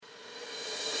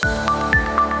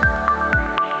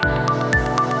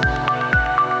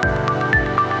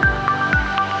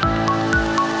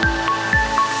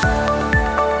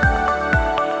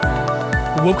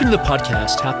Welcome to the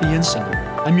podcast, Happy and Single.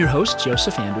 I'm your host,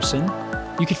 Joseph Anderson.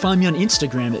 You can find me on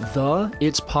Instagram at the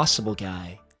It's Possible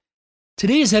Guy.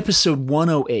 Today is episode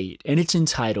 108, and it's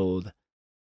entitled,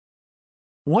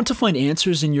 Want to find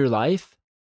answers in your life?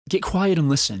 Get quiet and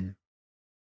listen.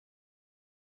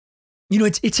 You know,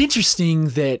 it's interesting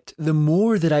that the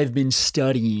more that I've been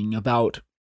studying about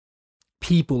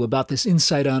people, about this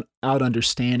inside-out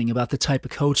understanding, about the type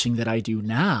of coaching that I do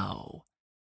now,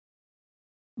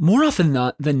 more often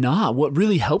than not, what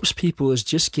really helps people is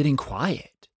just getting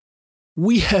quiet.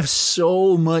 We have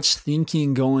so much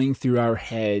thinking going through our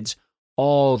heads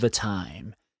all the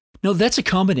time. Now, that's a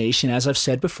combination, as I've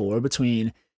said before,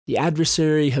 between the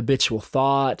adversary, habitual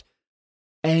thought,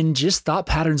 and just thought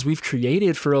patterns we've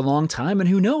created for a long time. And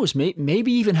who knows,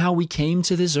 maybe even how we came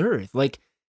to this earth.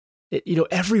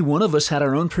 Every one of us had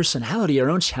our own personality, our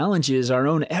own challenges, our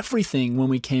own everything when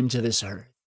we came to this earth.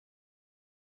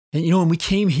 And, and we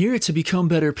came here to become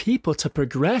better people, to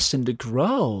progress and to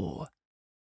grow.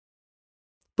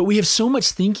 But we have so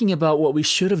much thinking about what we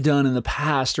should have done in the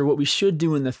past, or what we should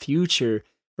do in the future,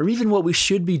 or even what we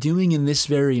should be doing in this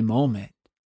very moment.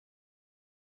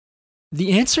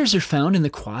 The answers are found in the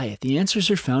quiet. The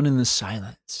answers are found in the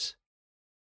silence.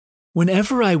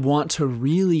 Whenever I want to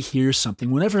really hear something,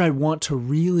 whenever I want to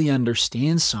really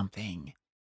understand something,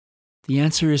 the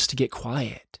answer is to get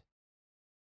quiet.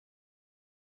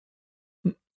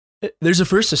 There's a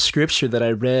verse of scripture that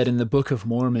I read in the Book of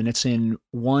Mormon. It's in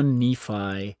 1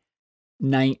 Nephi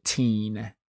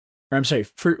 19. 1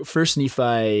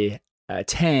 Nephi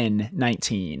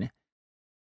 10:19.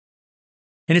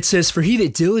 And it says, For he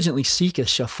that diligently seeketh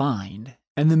shall find,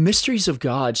 and the mysteries of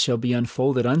God shall be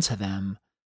unfolded unto them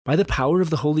by the power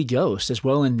of the Holy Ghost, as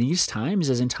well in these times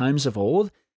as in times of old,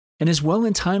 and as well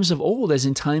in times of old as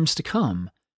in times to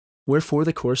come. Wherefore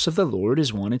the course of the Lord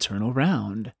is one eternal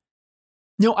round.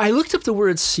 Now, I looked up the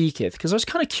word seeketh because I was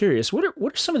kind of curious. What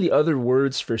are some of the other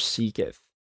words for seeketh?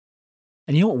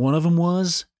 And you know what one of them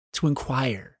was? To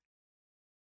inquire.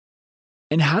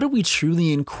 And how do we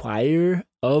truly inquire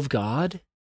of God?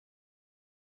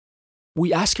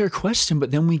 We ask our question,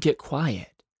 but then we get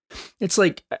quiet. It's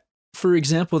like, for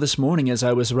example, this morning as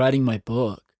I was writing my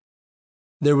book,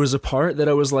 there was a part that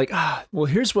I was like, well,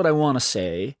 here's what I want to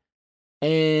say.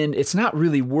 And it's not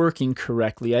really working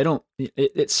correctly.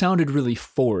 It sounded really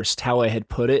forced how I had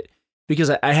put it, because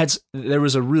there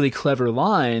was a really clever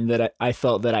line that I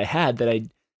felt that I had that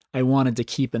I wanted to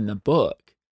keep in the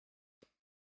book.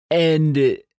 And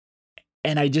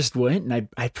I just went and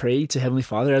I prayed to Heavenly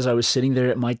Father as I was sitting there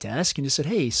at my desk and just said,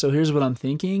 hey, so here's what I'm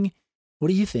thinking. What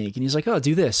do you think? And he's like, oh,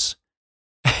 do this.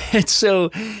 And so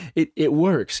it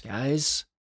works, guys.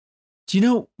 Do you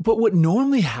know, but what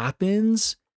normally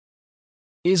happens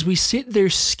is we sit there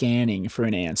scanning for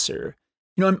an answer.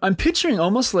 You know, I'm picturing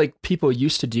almost like people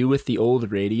used to do with the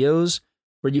old radios,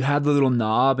 where you had the little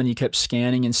knob and you kept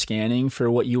scanning and scanning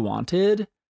for what you wanted.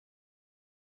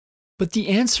 But the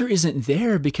answer isn't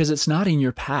there because it's not in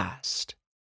your past.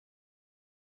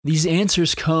 These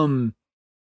answers come,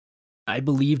 I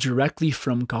believe, directly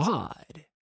from God.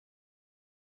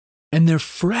 And they're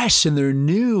fresh and they're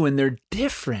new and they're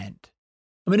different.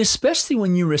 I mean, especially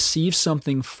when you receive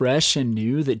something fresh and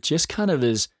new that just kind of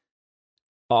is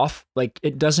off, like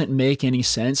it doesn't make any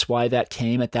sense why that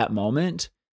came at that moment,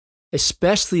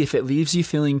 especially if it leaves you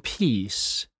feeling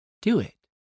peace, do it.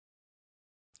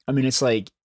 I mean, it's like,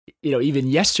 even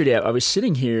yesterday I was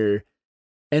sitting here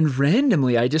and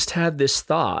randomly I just had this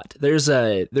thought. There's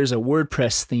a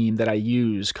WordPress theme that I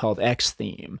use called X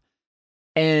theme.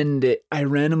 And I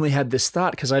randomly had this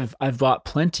thought because I've bought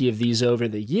plenty of these over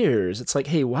the years. It's like,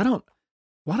 hey, why don't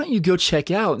you go check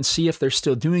out and see if they're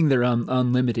still doing their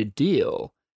unlimited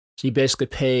deal? So you basically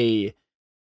pay.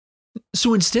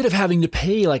 So instead of having to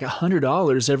pay like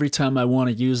 $100 every time I want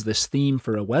to use this theme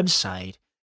for a website,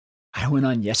 I went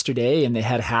on yesterday and they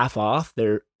had half off.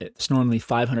 It's normally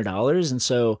 $500, and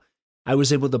so I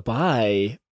was able to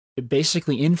buy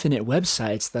basically infinite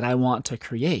websites that I want to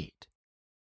create.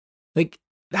 Like,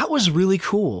 that was really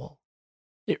cool.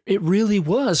 It really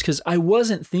was, because I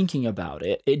wasn't thinking about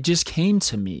it. It just came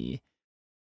to me.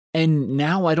 And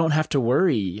now I don't have to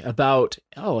worry about,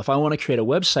 if I want to create a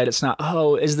website, it's not,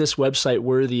 is this website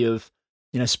worthy of,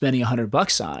 spending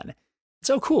 $100 on?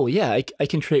 It's, cool. Yeah, I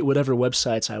can create whatever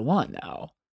websites I want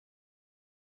now.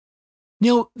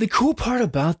 The cool part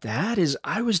about that is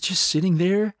I was just sitting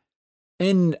there.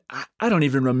 And I don't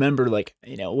even remember,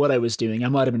 what I was doing. I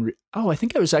might have been, I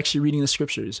think I was actually reading the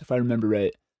scriptures, if I remember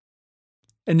right.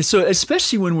 And so,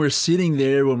 especially when we're sitting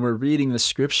there, when we're reading the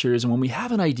scriptures, and when we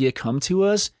have an idea come to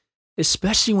us,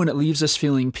 especially when it leaves us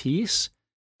feeling peace,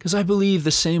 Because I believe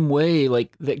the same way,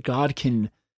 like that God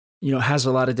can, has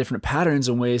a lot of different patterns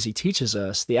and ways he teaches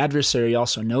us. The adversary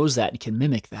also knows that and can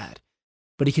mimic that,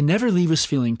 but he can never leave us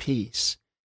feeling peace.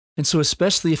 And so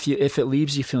especially if it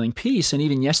leaves you feeling peace, and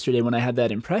even yesterday when I had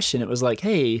that impression, it was like,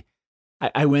 hey,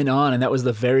 I went on and that was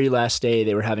the very last day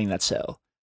they were having that sale.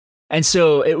 And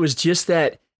so it was just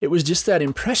that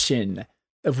impression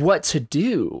of what to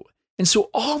do. And so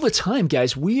all the time,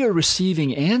 guys, we are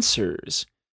receiving answers,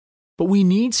 but we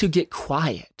need to get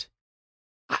quiet.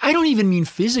 I don't even mean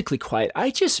physically quiet.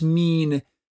 I just mean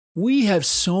we have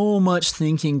so much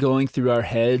thinking going through our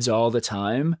heads all the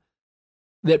time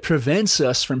that prevents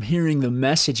us from hearing the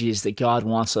messages that God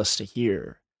wants us to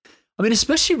hear. I mean,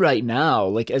 especially right now,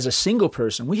 like as a single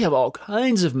person, we have all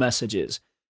kinds of messages.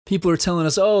 People are telling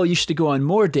us, oh, you should go on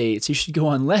more dates. You should go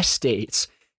on less dates.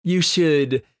 You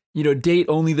should, date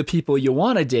only the people you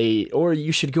want to date, or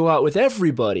you should go out with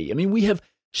everybody. I mean, we have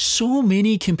so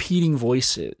many competing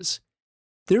voices.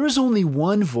 There is only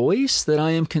one voice that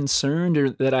I am concerned or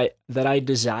that I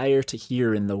desire to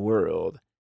hear in the world.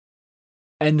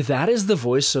 And that is the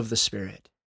voice of the Spirit.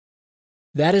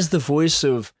 That is the voice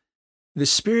of the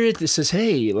Spirit that says,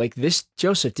 hey, like this,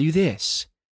 Joseph, do this.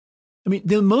 I mean,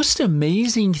 the most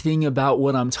amazing thing about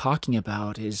what I'm talking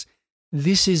about is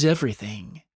this is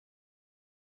everything.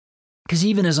 Because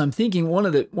even as I'm thinking, one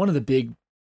of the big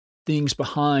things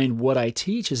behind what I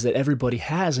teach is that everybody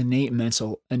has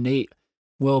innate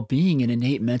well-being and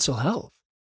innate mental health.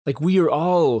 Like we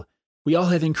all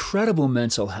have incredible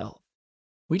mental health.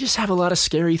 We just have a lot of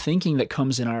scary thinking that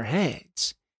comes in our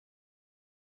heads.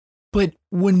 But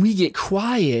when we get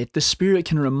quiet, the Spirit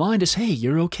can remind us, hey,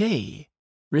 you're okay.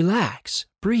 Relax,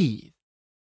 breathe.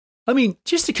 I mean,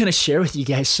 just to kind of share with you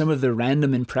guys some of the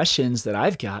random impressions that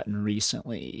I've gotten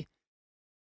recently.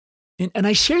 And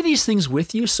I share these things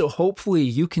with you so hopefully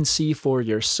you can see for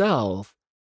yourself,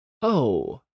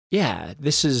 oh, yeah,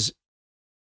 this is,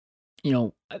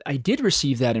 I did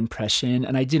receive that impression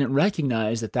and I didn't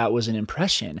recognize that that was an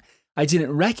impression. I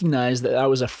didn't recognize that that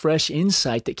was a fresh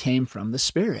insight that came from the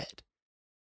Spirit.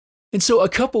 And so a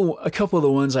couple of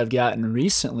the ones I've gotten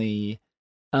recently,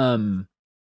 one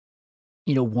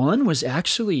was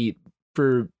actually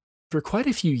for quite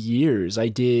a few years I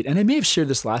did, and I may have shared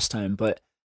this last time, but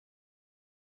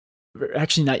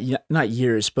actually not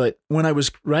years, but when I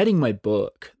was writing my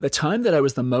book, the time that I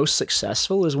was the most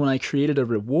successful is when I created a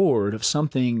reward of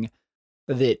something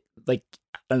that, like,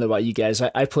 I don't know about you guys,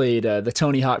 I played the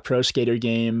Tony Hawk Pro Skater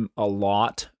game a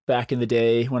lot back in the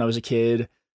day when I was a kid.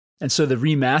 And so the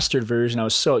remastered version, I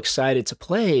was so excited to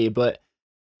play, but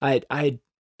I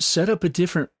set up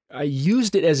I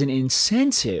used it as an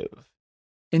incentive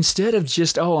instead of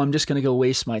just, oh, I'm just going to go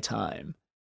waste my time.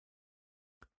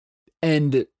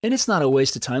 And it's not a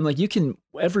waste of time. Like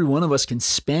every one of us can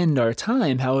spend our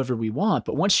time however we want,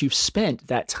 but once you've spent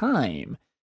that time,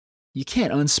 you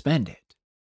can't unspend it.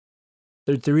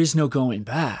 There is no going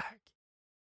back.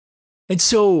 And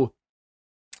so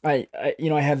I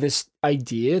had this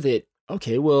idea that,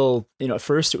 okay, well, at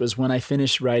first it was when I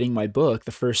finished writing my book,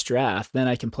 the first draft, then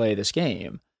I can play this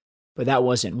game. But that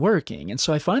wasn't working. And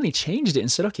so I finally changed it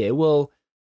and said, okay, well,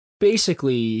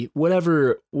 basically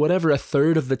whatever a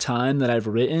third of the time that I've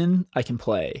written, I can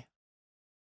play.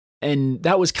 And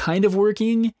that was kind of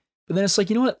working. But then it's like,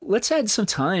 you know what? Let's add some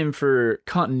time for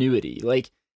continuity.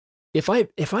 Like if I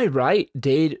write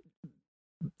the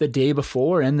day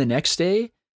before and the next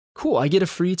day, cool, I get a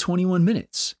free 21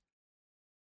 minutes.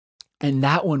 And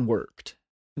that one worked.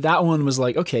 That one was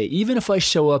like, okay, even if I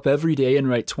show up every day and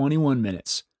write 21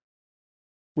 minutes,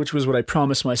 which was what I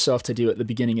promised myself to do at the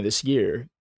beginning of this year,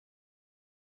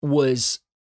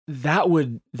 that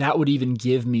would even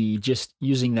give me, just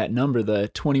using that number,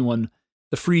 the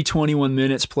free 21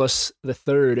 minutes plus the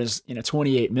third is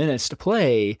 28 minutes to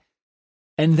play.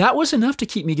 And that was enough to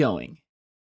keep me going.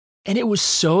 And it was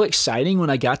so exciting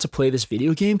when I got to play this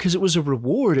video game because it was a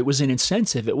reward. It was an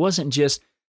incentive. It wasn't just,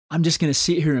 I'm just going to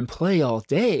sit here and play all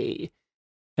day.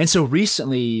 And so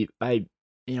recently I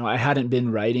hadn't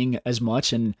been writing as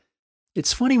much. And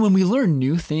it's funny when we learn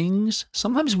new things,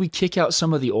 sometimes we kick out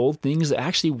some of the old things that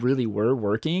actually really were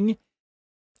working.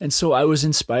 And so I was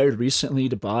inspired recently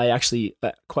to buy actually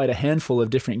quite a handful of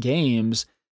different games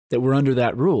that were under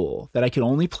that rule, that I could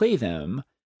only play them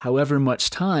however much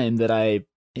time that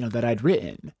I'd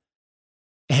written.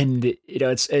 And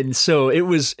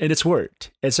it's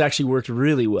worked. It's actually worked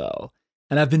really well.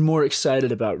 And I've been more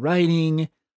excited about writing.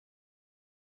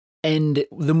 And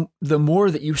the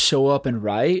more that you show up and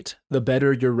write, the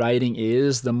better your writing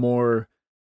is, the more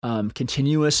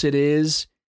continuous it is,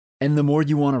 and the more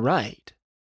you want to write.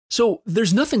 So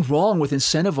there's nothing wrong with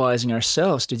incentivizing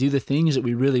ourselves to do the things that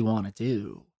we really want to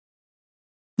do.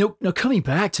 Now coming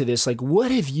back to this, like,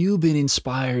 what have you been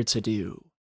inspired to do?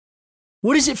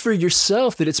 What is it for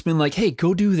yourself that it's been like, hey,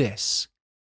 go do this.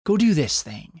 Go do this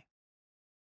thing.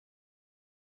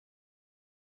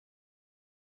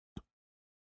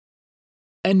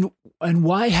 And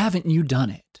why haven't you done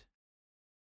it?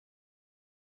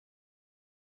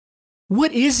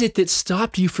 What is it that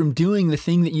stopped you from doing the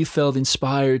thing that you felt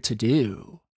inspired to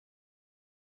do?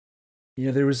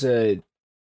 There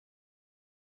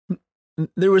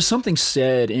was something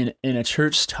said in a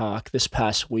church talk this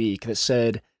past week that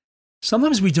said,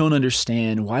 sometimes we don't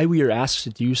understand why we are asked to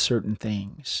do certain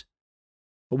things,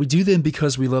 but we do them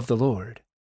because we love the Lord.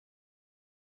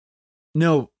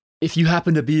 No, if you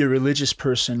happen to be a religious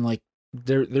person, like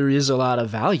there is a lot of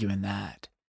value in that,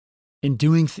 in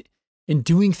doing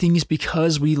things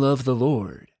because we love the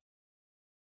Lord.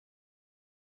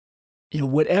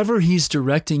 Whatever He's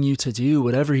directing you to do,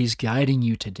 whatever He's guiding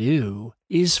you to do,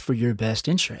 is for your best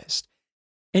interest.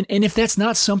 And if that's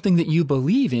not something that you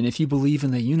believe in, if you believe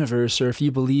in the universe or if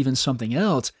you believe in something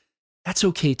else, that's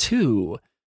okay too.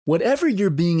 Whatever you're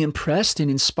being impressed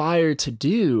and inspired to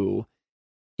do,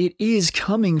 it is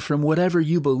coming from whatever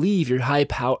you believe your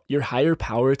higher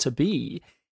power to be,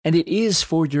 and it is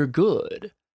for your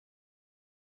good.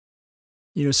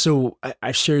 So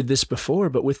I've shared this before,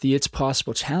 but with the It's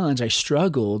Possible Challenge, I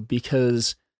struggled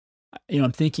because,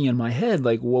 I'm thinking in my head,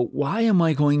 like, well, why am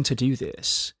I going to do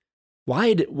this?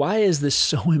 Why is this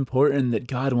so important that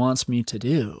God wants me to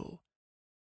do?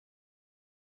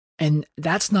 And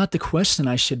that's not the question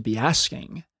I should be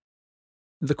asking.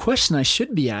 The question I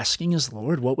should be asking is,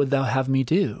 Lord, what would thou have me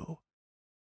do?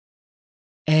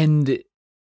 And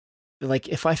like,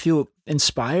 if I feel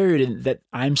inspired and that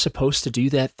I'm supposed to do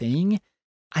that thing,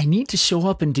 I need to show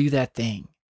up and do that thing.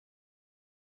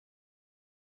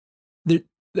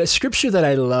 The scripture that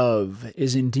I love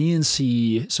is in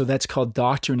D&C, so that's called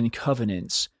Doctrine and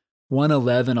Covenants,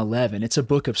 1:11:11. It's a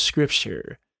book of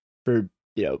scripture for,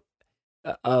 and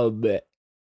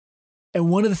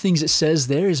one of the things it says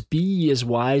there is, be ye as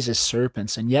wise as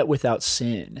serpents and yet without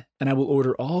sin, and I will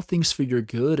order all things for your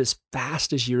good as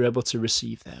fast as you're able to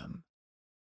receive them.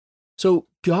 So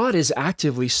God is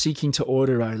actively seeking to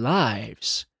order our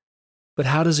lives. But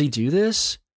how does He do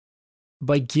this?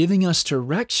 By giving us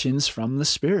directions from the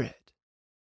Spirit.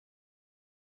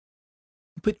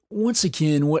 But once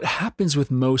again, what happens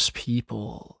with most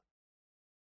people,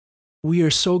 we are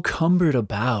so cumbered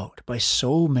about by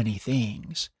so many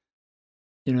things.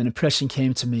 An impression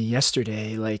came to me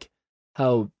yesterday, like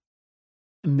how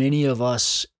many of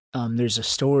us, there's a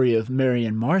story of Mary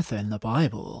and Martha in the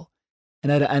Bible,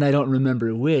 and I don't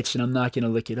remember which, and I'm not going to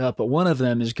look it up, but one of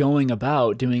them is going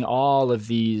about doing all of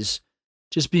these,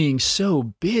 just being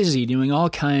so busy, doing all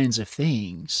kinds of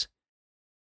things,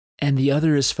 and the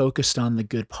other is focused on the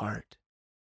good part.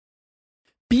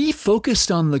 Be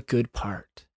focused on the good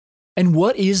part. And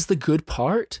what is the good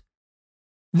part?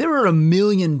 There are a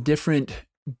million different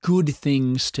good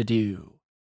things to do.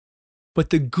 But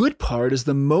the good part is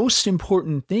the most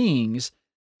important things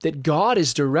that God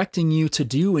is directing you to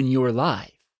do in your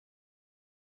life.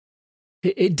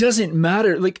 It doesn't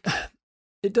matter,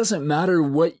 it doesn't matter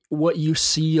what you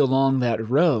see along that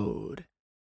road.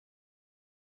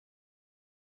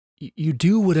 You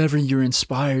do whatever you're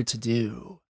inspired to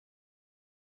do.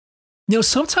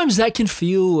 Sometimes that can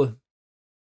feel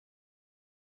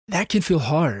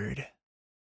hard.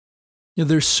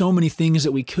 There's so many things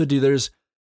that we could do. There's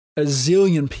a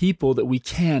zillion people that we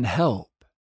can help.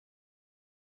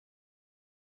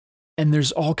 And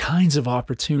there's all kinds of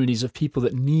opportunities of people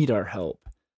that need our help.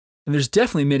 And there's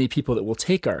definitely many people that will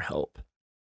take our help.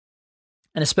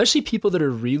 And especially people that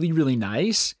are really, really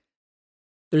nice.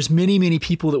 There's many, many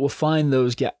people that will find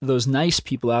those nice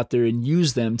people out there and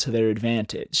use them to their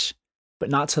advantage, but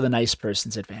not to the nice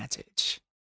person's advantage.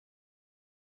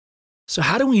 So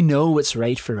how do we know what's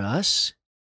right for us?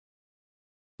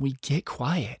 We get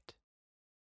quiet.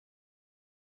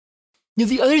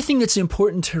 The other thing that's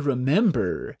important to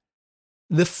remember,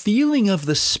 the feeling of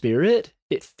the Spirit,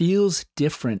 it feels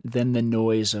different than the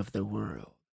noise of the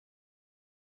world.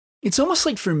 It's almost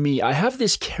like, for me, I have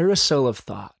this carousel of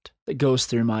thought that goes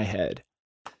through my head.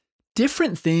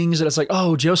 Different things that it's like,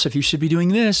 oh, Joseph, you should be doing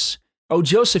this. Oh,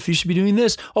 Joseph, you should be doing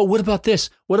this. Oh, what about this?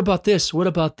 What about this? What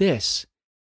about this?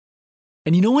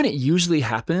 And you know when it usually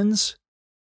happens?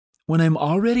 When I'm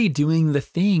already doing the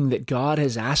thing that God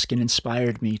has asked and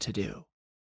inspired me to do.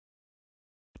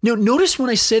 Now, notice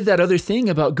when I said that other thing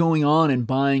about going on and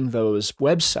buying those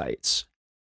websites,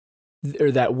 or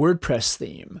that WordPress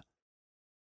theme.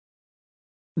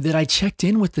 that I checked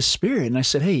in with the Spirit and I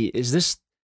said, hey, is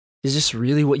this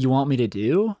really what you want me to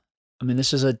do? I mean,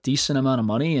 this is a decent amount of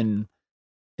money, and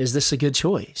is this a good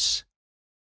choice?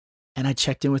 And I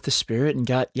checked in with the Spirit and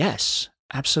got, yes,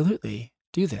 absolutely,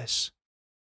 do this.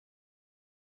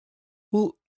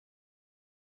 Well,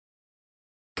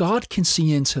 God can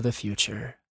see into the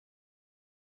future.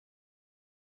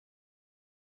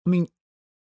 I mean,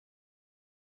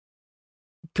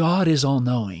 God is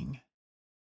all-knowing.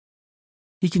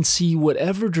 He can see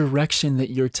whatever direction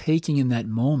that you're taking in that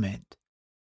moment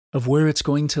of where it's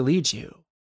going to lead you.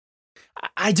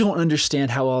 I don't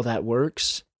understand how all that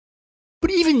works.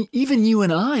 But even you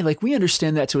and I, like, we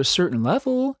understand that to a certain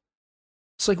level.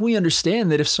 It's like we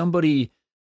understand that if somebody,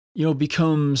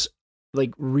 becomes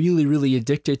like really, really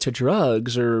addicted to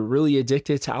drugs or really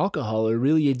addicted to alcohol or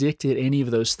really addicted to any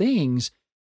of those things,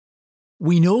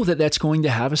 we know that that's going to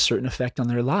have a certain effect on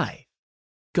their life.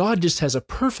 God just has a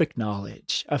perfect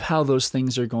knowledge of how those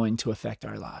things are going to affect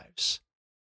our lives.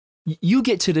 You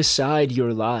get to decide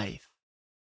your life.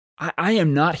 I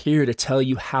am not here to tell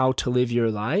you how to live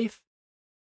your life.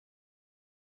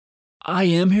 I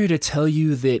am here to tell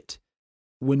you that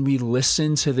when we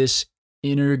listen to this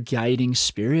inner guiding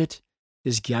spirit,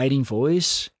 this guiding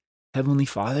voice, Heavenly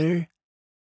Father,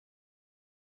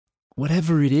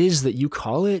 whatever it is that you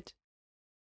call it,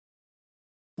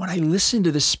 when I listen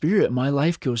to the Spirit, my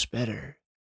life goes better.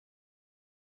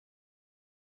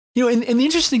 And the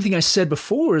interesting thing I said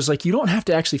before is, like, you don't have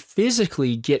to actually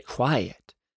physically get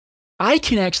quiet. I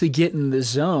can actually get in the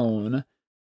zone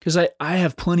because I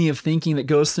have plenty of thinking that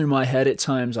goes through my head at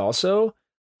times also.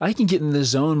 I can get in the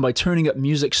zone by turning up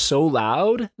music so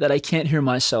loud that I can't hear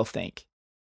myself think.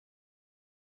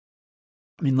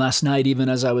 I mean, last night, even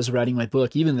as I was writing my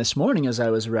book, even this morning as I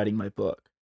was writing my book,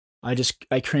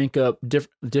 I crank up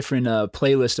different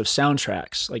playlist of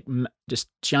soundtracks, like just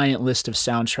giant list of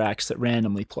soundtracks that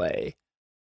randomly play.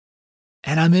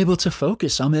 And I'm able to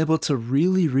focus. I'm able to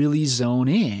really, really zone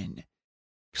in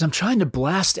because I'm trying to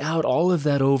blast out all of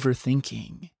that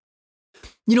overthinking.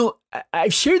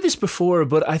 I've shared this before,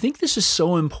 but I think this is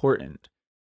so important.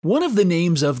 One of the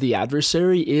names of the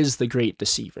adversary is the great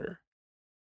deceiver.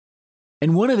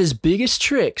 And one of his biggest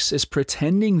tricks is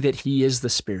pretending that he is the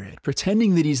Spirit,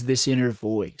 pretending that he's this inner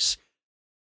voice.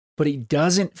 But he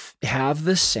doesn't have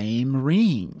the same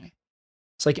ring.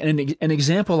 It's like an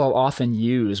example I'll often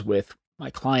use with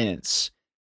my clients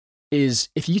is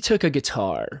if you took a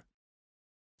guitar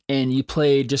and you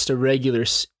played just a regular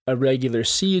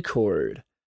C chord,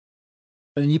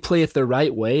 and you play it the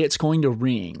right way, it's going to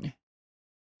ring.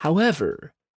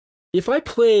 However, if I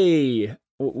play,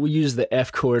 we'll use the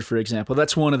F chord, for example.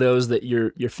 That's one of those that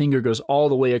your finger goes all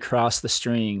the way across the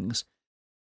strings.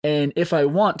 And if I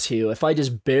want to, if I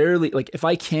just barely, like if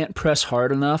I can't press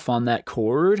hard enough on that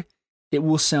chord, it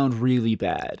will sound really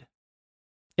bad.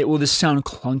 It will just sound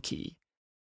clunky.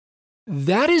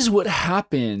 That is what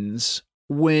happens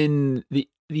when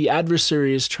the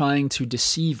adversary is trying to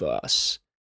deceive us.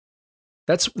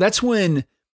 That's when,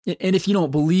 and if you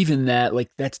don't believe in that, like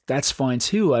that's fine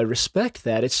too. I respect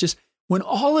that. It's just when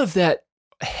all of that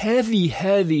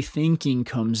heavy thinking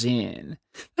comes in,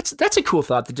 that's a cool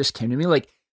thought that just came to me. Like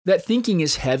that thinking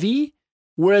is heavy,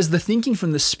 whereas the thinking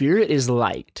from the Spirit is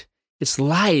light. It's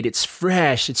light, it's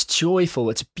fresh, it's joyful,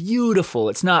 it's beautiful.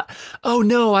 It's not, oh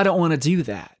no, I don't want to do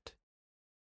that.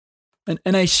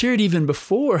 And I shared even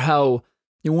before how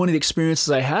one of the experiences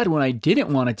I had when I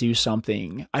didn't want to do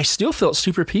something, I still felt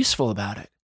super peaceful about it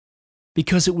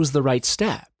because it was the right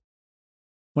step.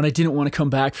 When I didn't want to come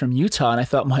back from Utah and I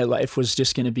thought my life was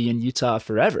just going to be in Utah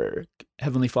forever,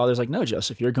 Heavenly Father's like, no,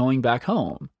 Joseph, you're going back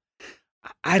home.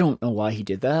 I don't know why he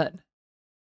did that.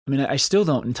 I mean, I still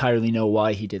don't entirely know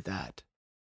why he did that.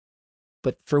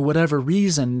 But for whatever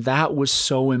reason, that was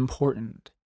so important.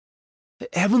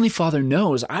 Heavenly Father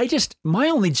knows, my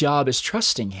only job is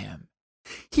trusting him.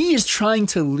 He is trying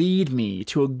to lead me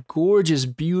to a gorgeous,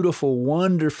 beautiful,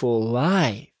 wonderful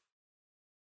life.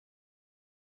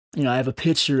 I have a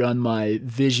picture on my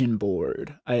vision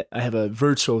board. I have a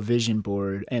virtual vision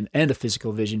board and a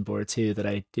physical vision board too that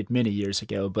I did many years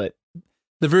ago, but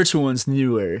the virtual one's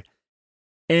newer.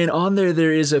 And on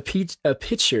there is a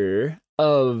picture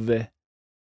of,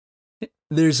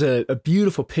 there's a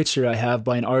beautiful picture I have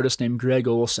by an artist named Greg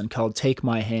Olson called Take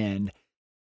My Hand.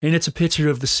 And it's a picture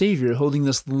of the Savior holding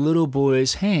this little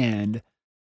boy's hand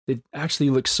that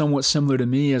actually looks somewhat similar to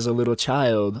me as a little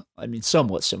child. I mean,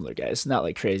 somewhat similar, guys, not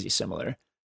like crazy similar.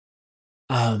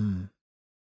 And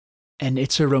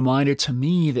it's a reminder to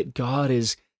me that God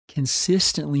is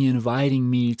consistently inviting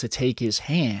me to take his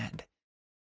hand.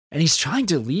 And he's trying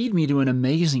to lead me to an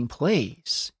amazing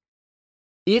place.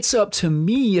 It's up to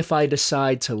me if I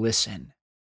decide to listen.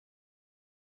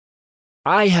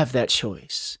 I have that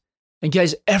choice. And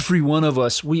guys, every one of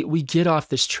us, we get off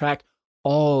this track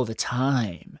all the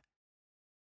time.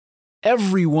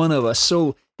 Every one of us.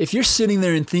 So if you're sitting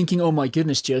there and thinking, oh my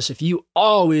goodness, Joseph, you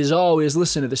always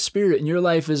listen to the Spirit and your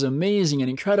life is amazing and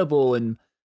incredible and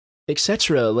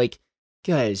etc. Like,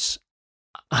 guys,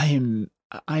 I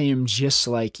am just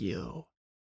like you.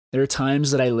 There are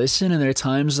times that I listen and there are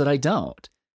times that I don't.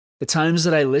 The times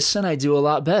that I listen, I do a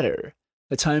lot better.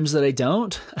 The times that I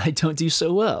don't do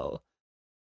so well.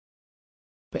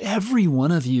 But every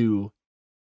one of you,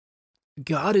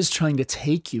 God is trying to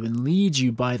take you and lead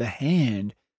you by the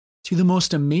hand to the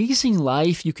most amazing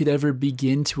life you could ever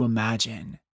begin to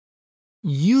imagine.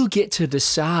 You get to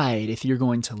decide if you're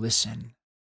going to listen.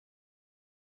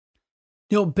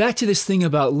 You know, back to this thing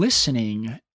about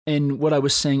listening and what I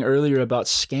was saying earlier about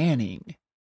scanning.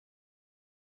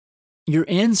 Your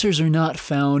answers are not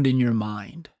found in your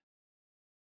mind.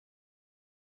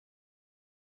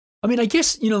 I mean, I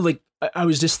guess, like I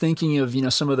was just thinking of,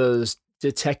 some of those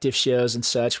detective shows and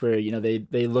such where,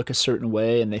 they look a certain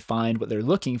way and they find what they're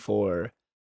looking for.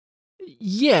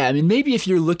 Yeah, I mean, maybe if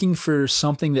you're looking for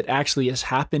something that actually has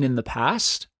happened in the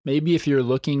past, maybe if you're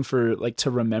looking for like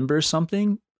to remember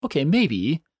something, okay,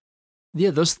 maybe.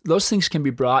 Yeah, those things can be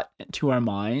brought to our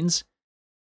minds.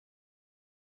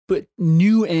 But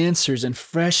new answers and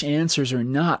fresh answers are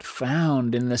not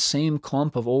found in the same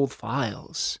clump of old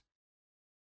files.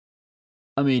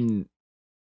 I mean,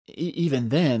 even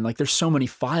then, like there's so many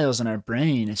files in our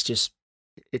brain, it's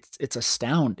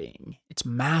astounding. It's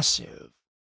massive.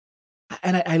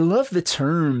 And I love the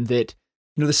term that,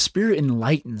 the Spirit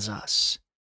enlightens us.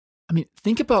 I mean,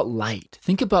 think about light.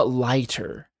 Think about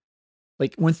lighter.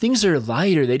 Like when things are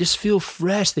lighter, they just feel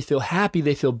fresh. They feel happy.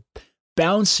 They feel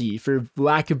bouncy, for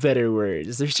lack of better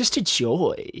words. There's just a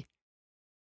joy.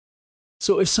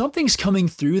 So if something's coming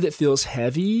through that feels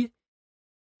heavy,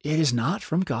 it is not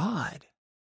from God.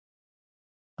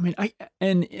 I mean, I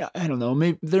don't know,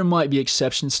 maybe there might be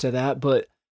exceptions to that, but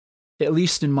at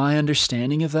least in my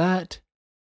understanding of that,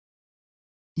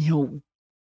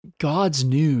 God's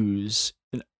news,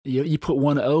 you put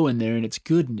one O in there and it's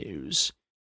good news.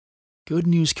 Good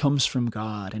news comes from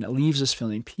God and it leaves us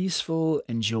feeling peaceful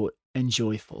and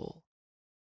joyful.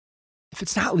 If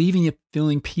it's not leaving you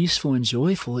feeling peaceful and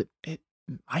joyful, it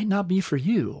might not be for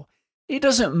you. It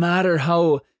doesn't matter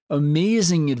how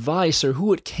amazing advice or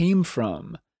who it came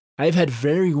from. I've had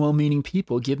very well-meaning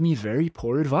people give me very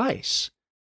poor advice.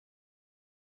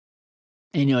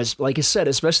 And as, like I said,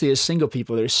 especially as single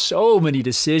people, there's so many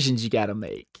decisions you got to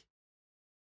make.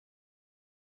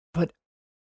 But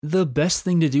the best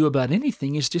thing to do about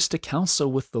anything is just to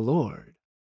counsel with the Lord.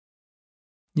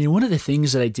 One of the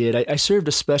things that I did, I served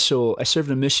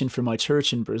a mission for my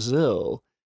church in Brazil,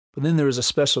 but then there was a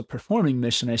special performing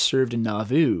mission I served in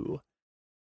Nauvoo.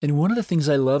 And one of the things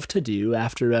I love to do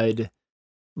after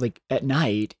at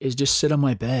night, is just sit on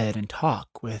my bed and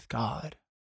talk with God.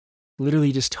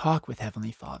 Literally just talk with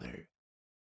Heavenly Father.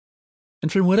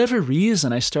 And for whatever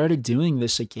reason, I started doing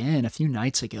this again a few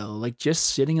nights ago, like just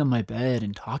sitting on my bed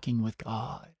and talking with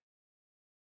God.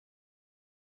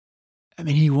 I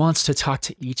mean, He wants to talk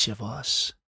to each of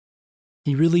us.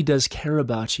 He really does care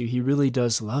about you. He really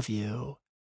does love you.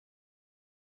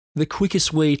 The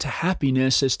quickest way to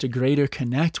happiness is to greater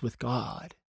connect with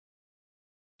God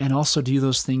and also do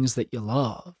those things that you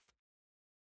love.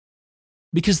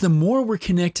 Because the more we're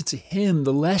connected to Him,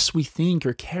 the less we think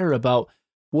or care about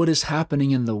what is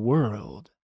happening in the world.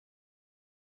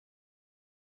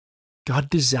 God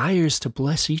desires to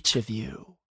bless each of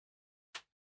you.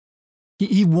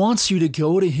 He wants you to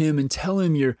go to Him and tell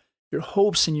Him your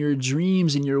hopes and your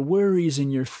dreams and your worries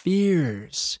and your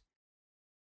fears.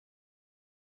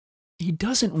 He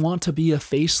doesn't want to be a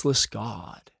faceless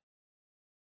God.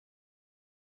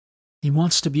 He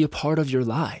wants to be a part of your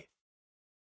life.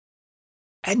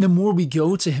 And the more we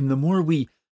go to Him, the more we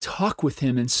talk with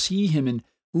Him and see Him and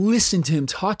listen to Him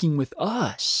talking with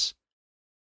us,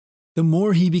 the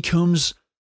more He becomes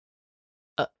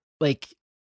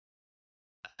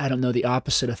I don't know, the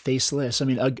opposite of faceless. I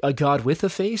mean, a God with a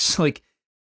face?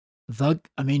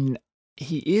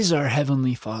 He is our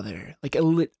Heavenly Father, like a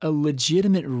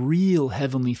legitimate, real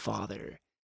Heavenly Father.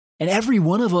 And every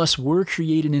one of us were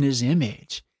created in His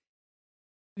image.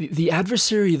 The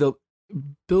adversary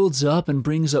builds up and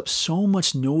brings up so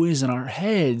much noise in our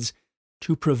heads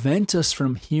to prevent us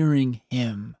from hearing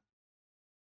Him.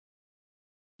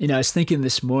 I was thinking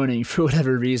this morning, for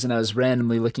whatever reason, I was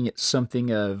randomly looking at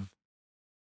something of,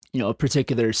 a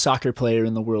particular soccer player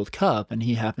in the World Cup, and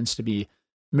he happens to be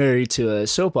married to a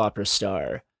soap opera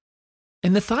star.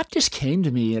 And the thought just came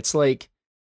to me. It's like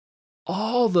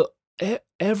all the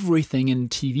everything in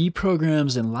TV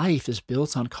programs and life is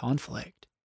built on conflict.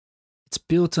 It's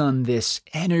built on this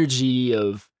energy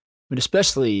of, I mean,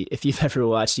 especially if you've ever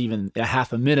watched even a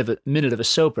half a minute of a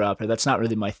soap opera. That's not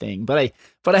really my thing, but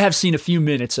I have seen a few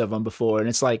minutes of them before, and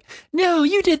it's like, no,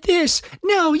 you did this.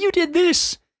 No, you did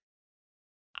this.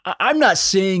 I'm not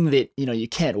saying that, you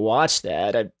can't watch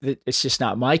that. It's just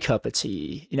not my cup of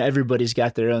tea. Everybody's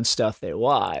got their own stuff they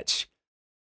watch.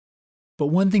 But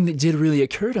one thing that did really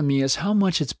occur to me is how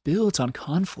much it's built on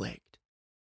conflict,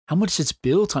 how much it's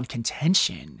built on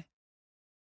contention.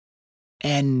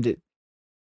 And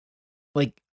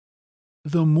like,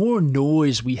 the more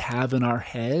noise we have in our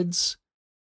heads,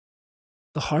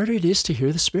 the harder it is to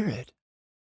hear the Spirit.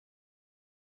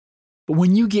 But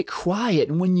when you get quiet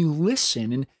and when you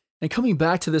listen, and coming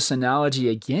back to this analogy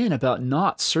again about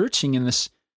not searching in this,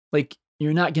 like,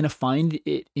 you're not going to find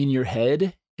it in your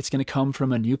head. It's going to come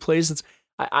from a new place.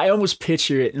 I almost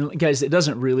picture it. And guys, it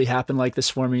doesn't really happen like this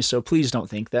for me, so please don't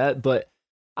think that. But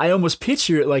I almost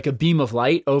picture it like a beam of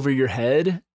light over your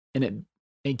head, and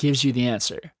it gives you the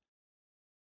answer.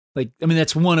 Like, I mean,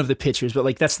 that's one of the pictures,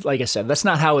 but that's, like I said, that's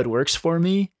not how it works for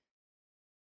me.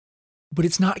 But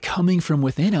it's not coming from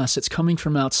within us, it's coming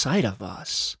from outside of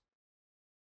us.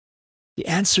 The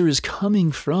answer is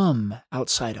coming from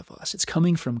outside of us. It's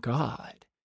coming from God.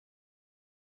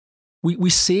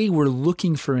 We say we're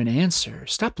looking for an answer.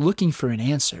 Stop looking for an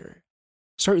answer.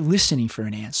 Start listening for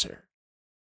an answer.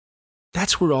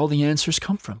 That's where all the answers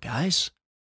come from, guys.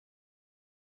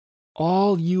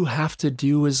 All you have to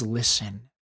do is listen.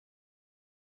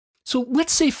 So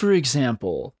let's say, for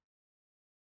example,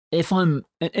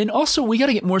 and also we got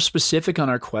to get more specific on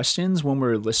our questions when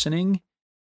we're listening.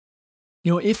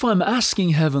 If I'm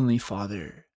asking Heavenly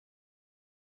Father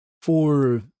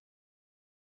for,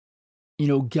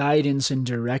 guidance and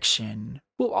direction,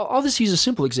 well, I'll just use a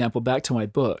simple example back to my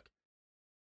book.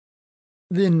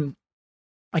 Then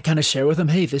I kind of share with him,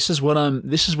 hey, this is what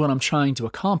I'm trying to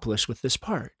accomplish with this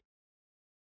part.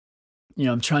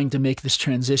 I'm trying to make this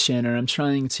transition, or I'm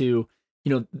trying to,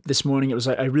 this morning it was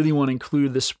like, I really want to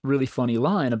include this really funny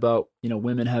line about,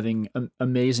 women having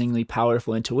amazingly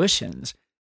powerful intuitions,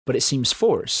 but it seems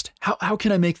forced. How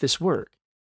can I make this work?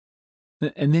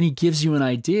 And then he gives you an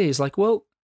idea. He's like, well,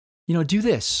 do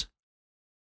this.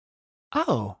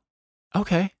 Oh,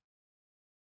 okay.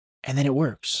 And then it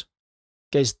works.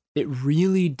 Guys, it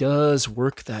really does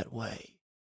work that way.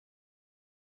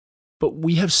 But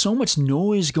we have so much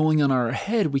noise going on in our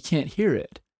head, we can't hear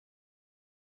it.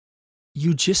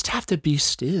 You just have to be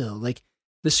still. Like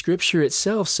the scripture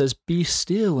itself says, be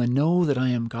still and know that I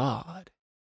am God.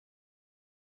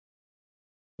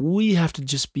 We have to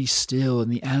just be still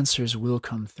and the answers will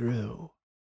come through.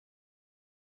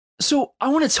 So I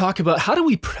want to talk about, how do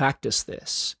we practice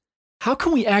this? How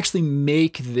can we actually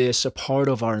make this a part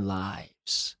of our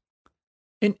lives?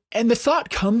 And the thought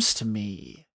comes to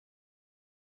me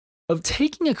of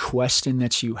taking a question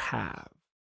that you have.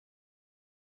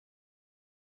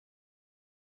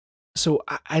 So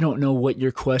I don't know what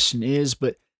your question is,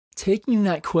 but taking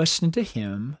that question to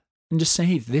him and just saying,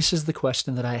 hey, this is the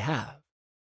question that I have.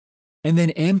 And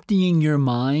then emptying your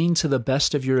mind to the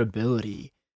best of your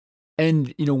ability.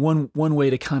 And, one way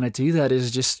to kind of do that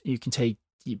is just, you can take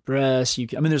deep breaths.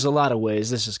 There's a lot of ways.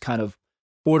 This is kind of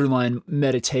borderline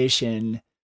meditation.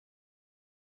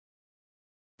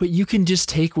 But you can just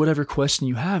take whatever question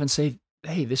you have and say,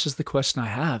 hey, this is the question I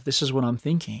have. This is what I'm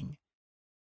thinking.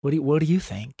 What do you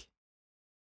think?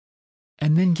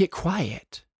 And then get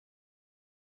quiet.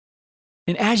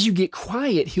 And as you get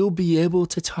quiet, he'll be able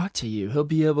to talk to you. He'll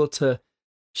be able to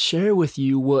share with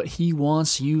you what he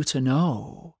wants you to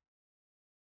know.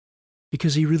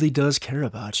 Because he really does care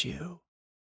about you.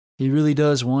 He really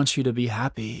does want you to be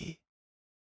happy.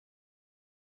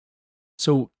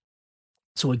 So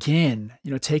again,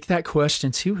 take that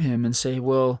question to him and say,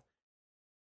 well,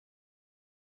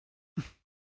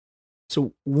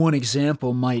 so one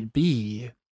example might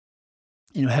be,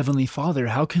 Heavenly Father,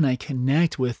 how can I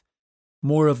connect with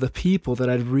more of the people that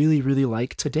I'd really, really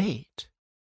like to date,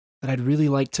 that I'd really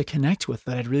like to connect with,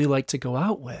 that I'd really like to go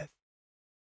out with?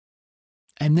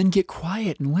 And then get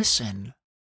quiet and listen.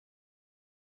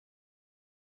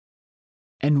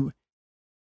 And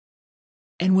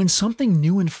when something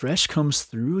new and fresh comes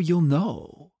through, you'll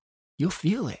know. You'll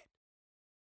feel it.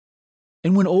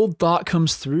 And when old thought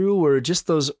comes through, or just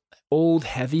those old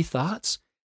heavy thoughts,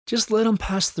 just let them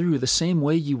pass through the same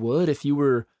way you would if you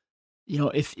were,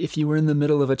 if you were in the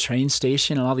middle of a train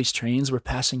station and all these trains were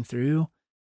passing through.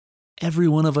 Every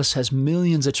one of us has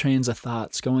millions of trains of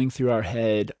thoughts going through our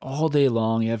head all day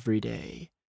long, every day.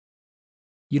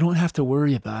 You don't have to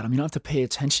worry about them. You don't have to pay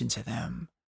attention to them.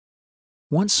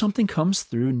 Once something comes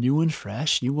through new and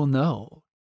fresh, you will know.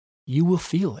 You will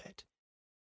feel it.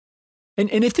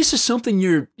 And if this is something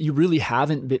you really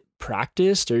haven't been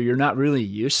practiced or you're not really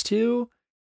used to,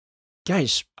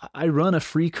 guys, I run a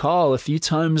free call a few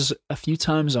times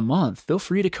a month. Feel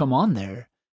free to come on there.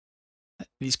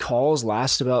 These calls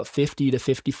last about 50 to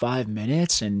 55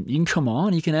 minutes, and you can come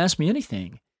on, you can ask me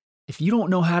anything. If you don't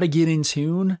know how to get in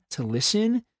tune to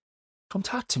listen, come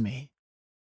talk to me.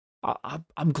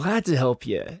 I'm glad to help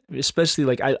you,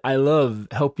 especially I love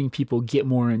helping people get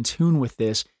more in tune with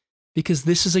this because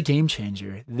this is a game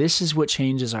changer. This is what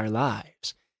changes our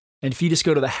lives. And if you just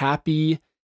go to the happynsingle.com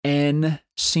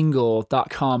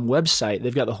website,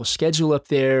 they've got the whole schedule up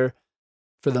there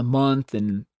for the month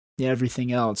and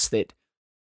everything else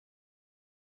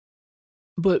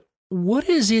But what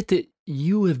is it that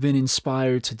you have been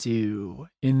inspired to do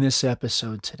in this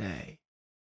episode today?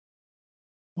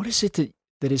 What is it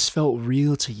that has felt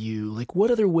real to you?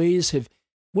 What are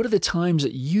the times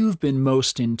that you've been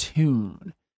most in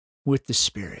tune with the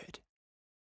Spirit?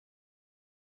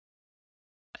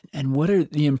 And what are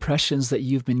the impressions that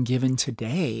you've been given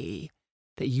today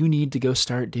that you need to go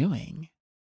start doing?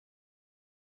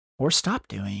 Or stop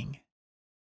doing?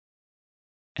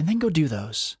 And then go do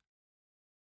those.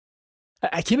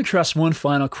 I came across one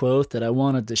final quote that I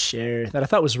wanted to share that I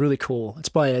thought was really cool. It's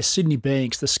by Sydney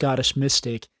Banks, the Scottish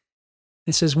mystic.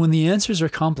 It says, "When the answers are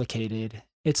complicated,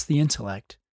 it's the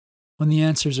intellect. When the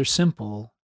answers are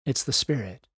simple, it's the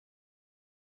spirit."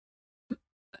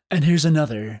 And here's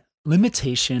another.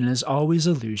 "Limitation is always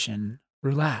illusion.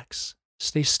 Relax.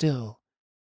 Stay still.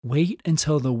 Wait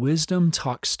until the wisdom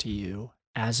talks to you,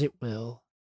 as it will."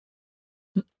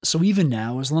 So even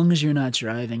now, as long as you're not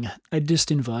driving, I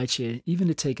just invite you even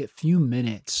to take a few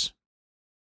minutes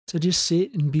to just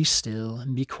sit and be still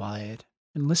and be quiet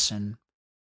and listen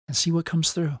and see what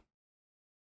comes through.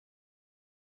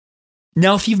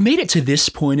 Now, if you've made it to this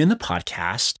point in the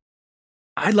podcast,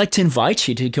 I'd like to invite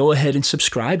you to go ahead and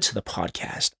subscribe to the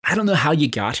podcast. I don't know how you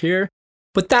got here,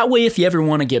 but that way, if you ever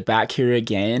want to get back here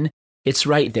again, it's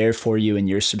right there for you in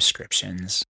your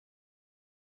subscriptions.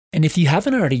 And if you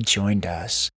haven't already joined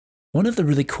us, one of the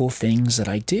really cool things that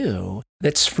I do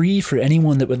that's free for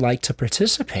anyone that would like to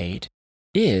participate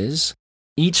is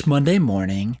each Monday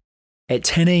morning at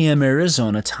 10 a.m.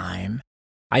 Arizona time,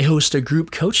 I host a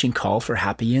group coaching call for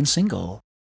Happy and Single.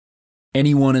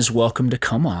 Anyone is welcome to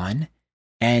come on,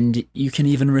 and you can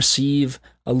even receive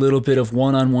a little bit of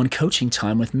one-on-one coaching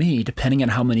time with me, depending on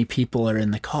how many people are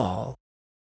in the call.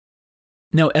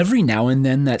 Now, every now and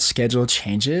then that schedule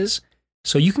changes,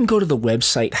 so you can go to the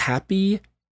website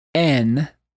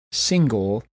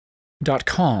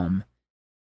happynsingle.com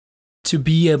to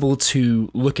be able to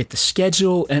look at the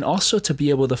schedule and also to be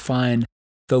able to find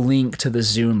the link to the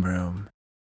Zoom room.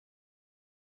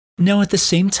 Now, at the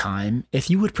same time, if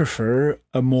you would prefer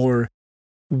a more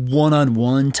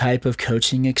one-on-one type of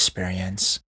coaching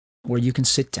experience where you can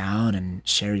sit down and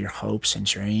share your hopes and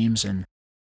dreams and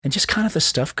just kind of the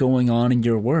stuff going on in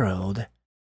your world,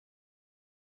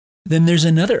 then there's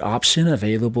another option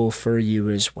available for you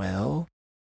as well.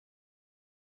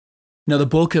 Now, the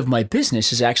bulk of my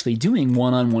business is actually doing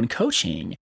one-on-one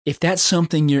coaching. If that's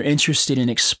something you're interested in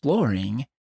exploring,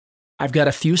 I've got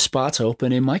a few spots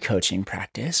open in my coaching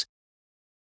practice.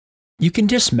 You can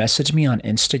just message me on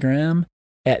Instagram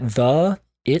at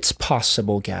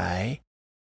 @theitspossibleguy,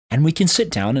 and we can sit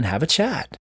down and have a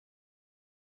chat.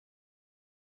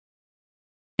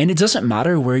 And it doesn't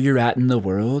matter where you're at in the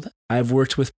world. I've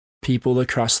worked with people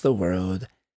across the world.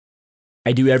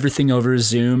 I do everything over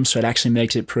Zoom, so it actually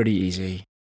makes it pretty easy.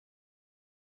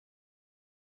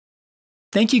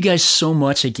 Thank you guys so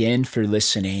much again for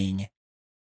listening.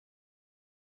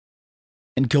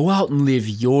 And go out and live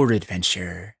your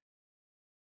adventure.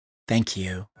 Thank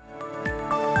you.